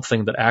from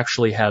something that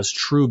actually has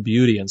true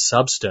beauty and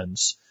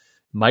substance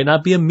might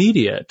not be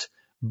immediate,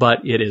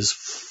 but it is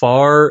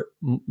far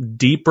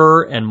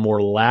deeper and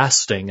more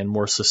lasting and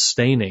more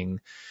sustaining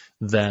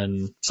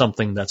than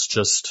something that's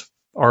just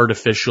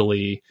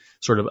artificially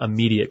sort of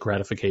immediate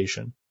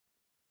gratification.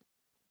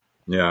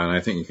 Yeah, and I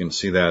think you can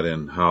see that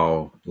in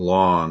how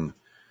long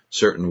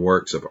certain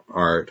works of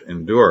art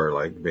endure,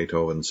 like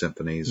Beethoven's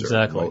symphonies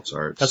or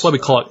Mozart's. That's why we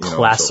call it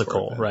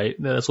classical, right?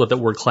 That's what the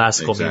word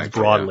classical means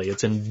broadly. Yeah.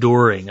 It's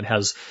enduring. It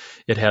has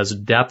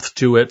depth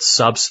to it,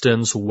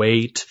 substance,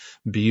 weight,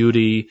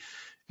 beauty,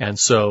 and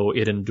so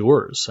it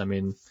endures. I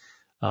mean,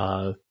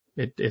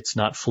 it's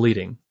not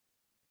fleeting.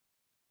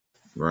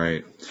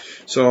 Right.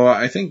 So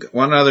I think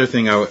one other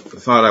thing I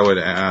thought I would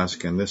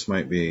ask, and this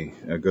might be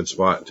a good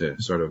spot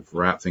to sort of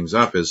wrap things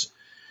up, is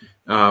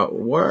I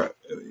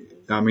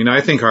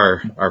think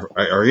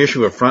our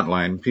issue of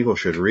Frontline, people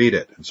should read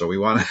it. And so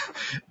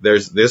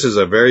this is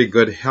a very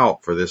good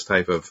help for this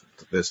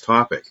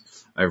topic.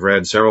 I've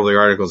read several of the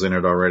articles in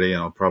it already,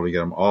 and I'll probably get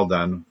them all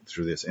done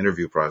through this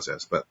interview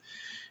process. But,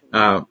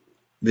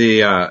 do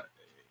you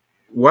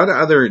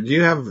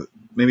have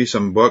maybe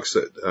some books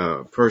that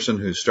a person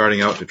who's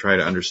starting out to try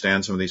to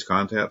understand some of these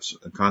concepts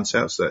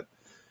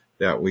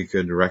that we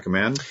could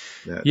recommend?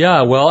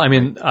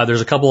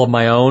 There's a couple of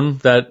my own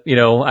that,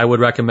 I would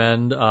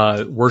recommend.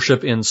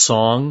 Worship in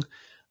Song,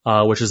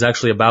 which is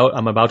actually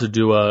I'm about to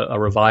do a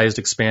revised,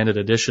 expanded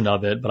edition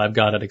of it, but I've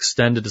got an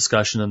extended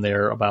discussion in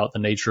there about the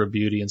nature of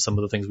beauty and some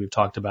of the things we've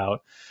talked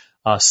about.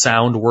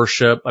 Sound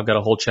Worship, I've got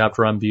a whole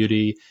chapter on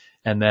beauty.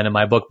 And then in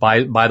my book,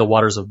 By the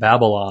Waters of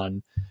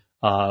Babylon,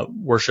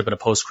 Worship in a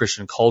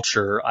Post-Christian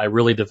Culture, I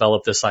really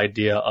developed this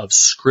idea of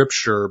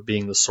Scripture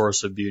being the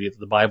source of beauty, that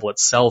the Bible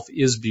itself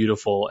is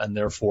beautiful and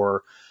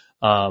therefore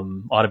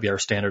ought to be our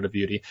standard of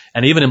beauty.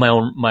 And even in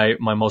my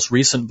most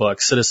recent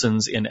book,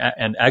 Citizens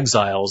and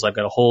Exiles, I've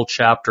got a whole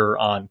chapter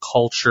on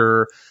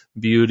culture,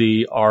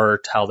 beauty,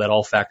 art, how that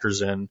all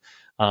factors in.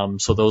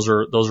 So those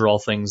are all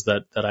things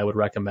that I would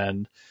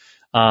recommend.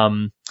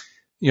 There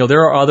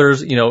are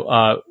others,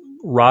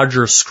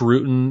 Roger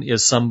Scruton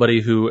is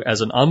somebody who, as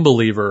an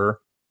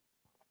unbeliever,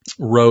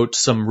 wrote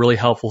some really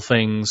helpful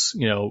things,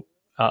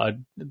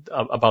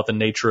 about the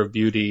nature of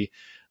beauty.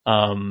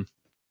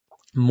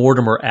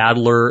 Mortimer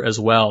Adler as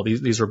well.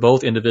 These are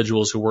both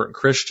individuals who weren't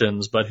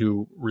Christians, but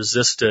who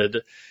resisted,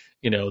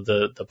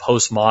 the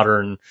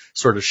postmodern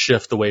sort of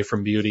shift away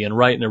from beauty and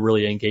write in a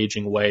really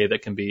engaging way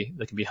that can be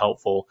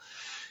helpful.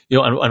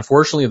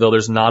 Unfortunately, though,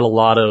 there's not a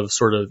lot of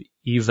sort of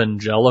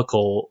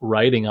evangelical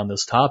writing on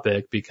this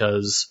topic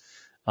because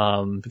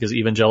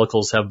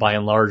evangelicals have by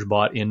and large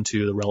bought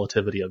into the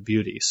relativity of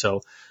beauty.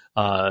 So,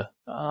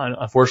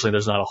 unfortunately,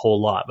 there's not a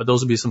whole lot, but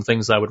those would be some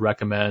things I would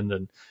recommend.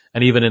 And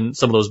even in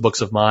some of those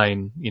books of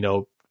mine,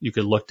 you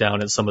could look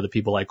down at some of the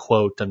people I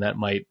quote, and that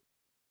might,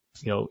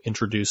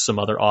 introduce some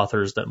other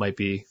authors that might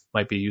be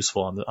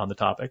useful on the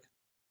topic.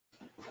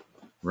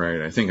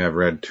 Right. I think I've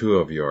read 2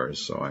 of yours,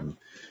 so I'm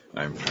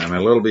a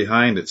little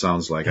behind, it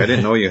sounds like. I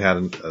didn't know you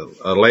had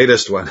a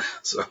latest one,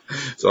 so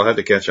I'll have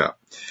to catch up.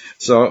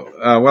 So,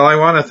 I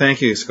want to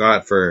thank you,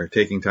 Scott, for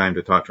taking time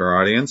to talk to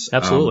our audience.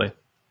 Absolutely.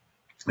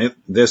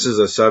 This is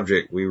a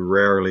subject we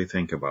rarely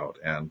think about,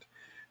 and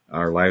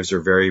our lives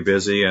are very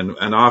busy,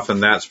 and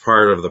often that's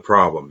part of the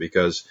problem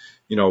because,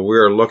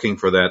 we're looking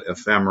for that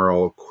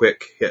ephemeral,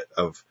 quick hit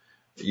of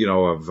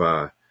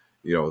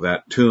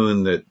that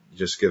tune that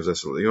just gives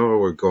us,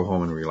 we'll go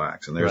home and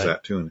relax, and there's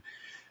that tune.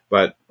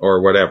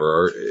 Or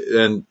whatever,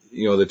 and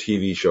the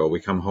TV show, we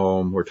come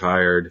home, we're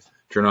tired,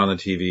 turn on the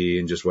TV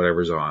and just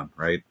whatever's on,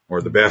 right?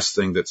 Or the best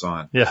thing that's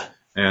on. Yeah.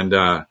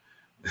 And,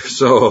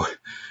 so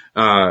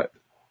I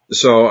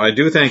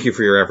do thank you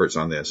for your efforts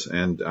on this.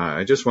 And,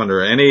 I just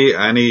wonder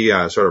any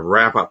sort of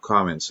wrap up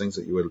comments, things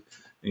that you would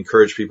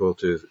encourage people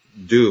to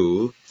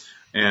do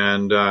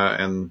and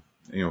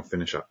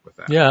finish up with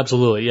that. Yeah,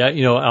 absolutely.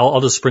 Yeah.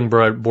 I'll just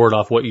springboard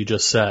off what you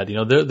just said.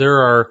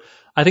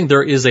 I think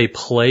there is a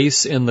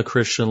place in the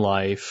Christian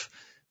life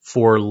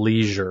for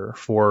leisure,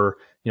 for,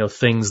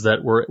 things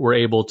that we're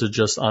able to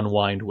just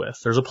unwind with.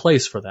 There's a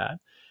place for that,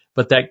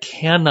 but that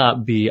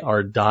cannot be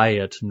our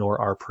diet nor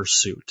our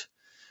pursuit.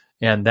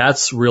 And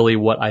that's really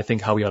what I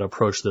think how we ought to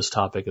approach this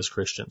topic as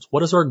Christians.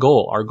 What is our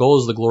goal? Our goal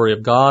is the glory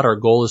of God. Our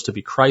goal is to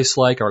be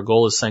Christ-like. Our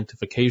goal is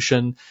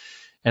sanctification.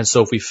 And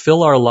so if we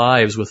fill our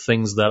lives with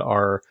things that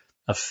are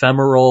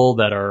ephemeral,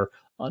 that are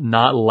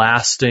not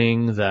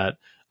lasting, that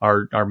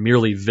are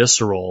merely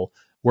visceral,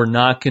 we're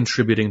not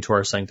contributing to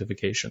our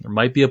sanctification. There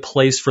might be a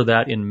place for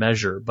that in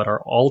measure, but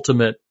our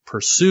ultimate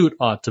pursuit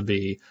ought to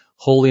be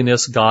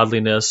holiness,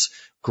 godliness,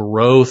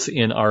 growth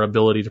in our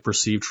ability to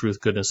perceive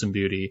truth, goodness, and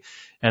beauty.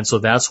 And so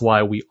that's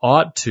why we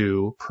ought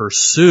to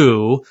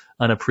pursue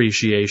an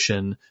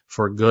appreciation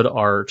for good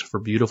art, for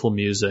beautiful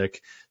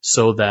music,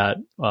 so that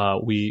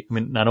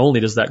not only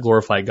does that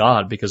glorify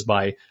God, because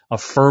by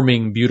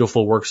affirming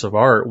beautiful works of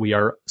art, we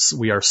are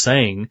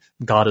saying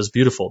God is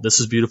beautiful. This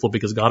is beautiful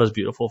because God is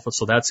beautiful.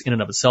 So that's in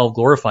and of itself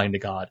glorifying to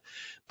God.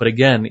 But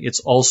again,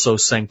 it's also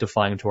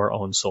sanctifying to our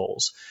own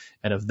souls.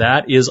 And if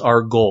that is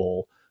our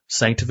goal,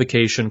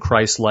 sanctification,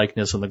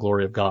 Christ-likeness, and the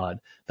glory of God,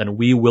 then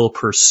we will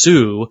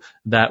pursue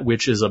that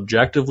which is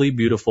objectively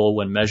beautiful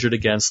when measured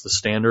against the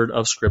standard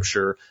of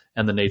Scripture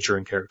and the nature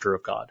and character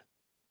of God.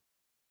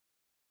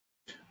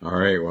 All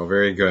right. Well,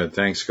 very good.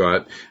 Thanks,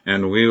 Scott.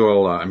 And we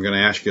will, I'm going to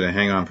ask you to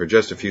hang on for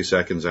just a few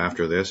seconds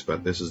after this,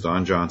 but this is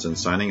Don Johnson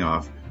signing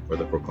off for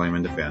the Proclaim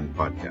and Defend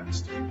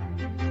podcast.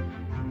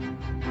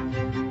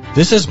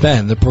 This has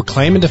been the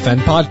Proclaim and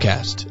Defend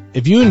podcast.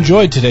 If you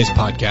enjoyed today's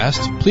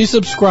podcast, please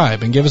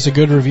subscribe and give us a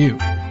good review.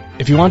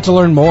 If you want to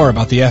learn more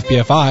about the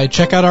FBFI,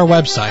 check out our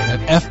website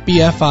at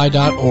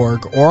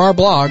fbfi.org or our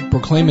blog,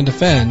 Proclaim and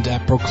Defend,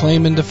 at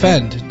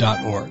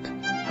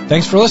proclaimanddefend.org.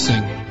 Thanks for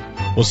listening.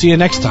 We'll see you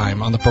next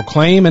time on the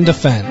Proclaim and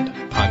Defend.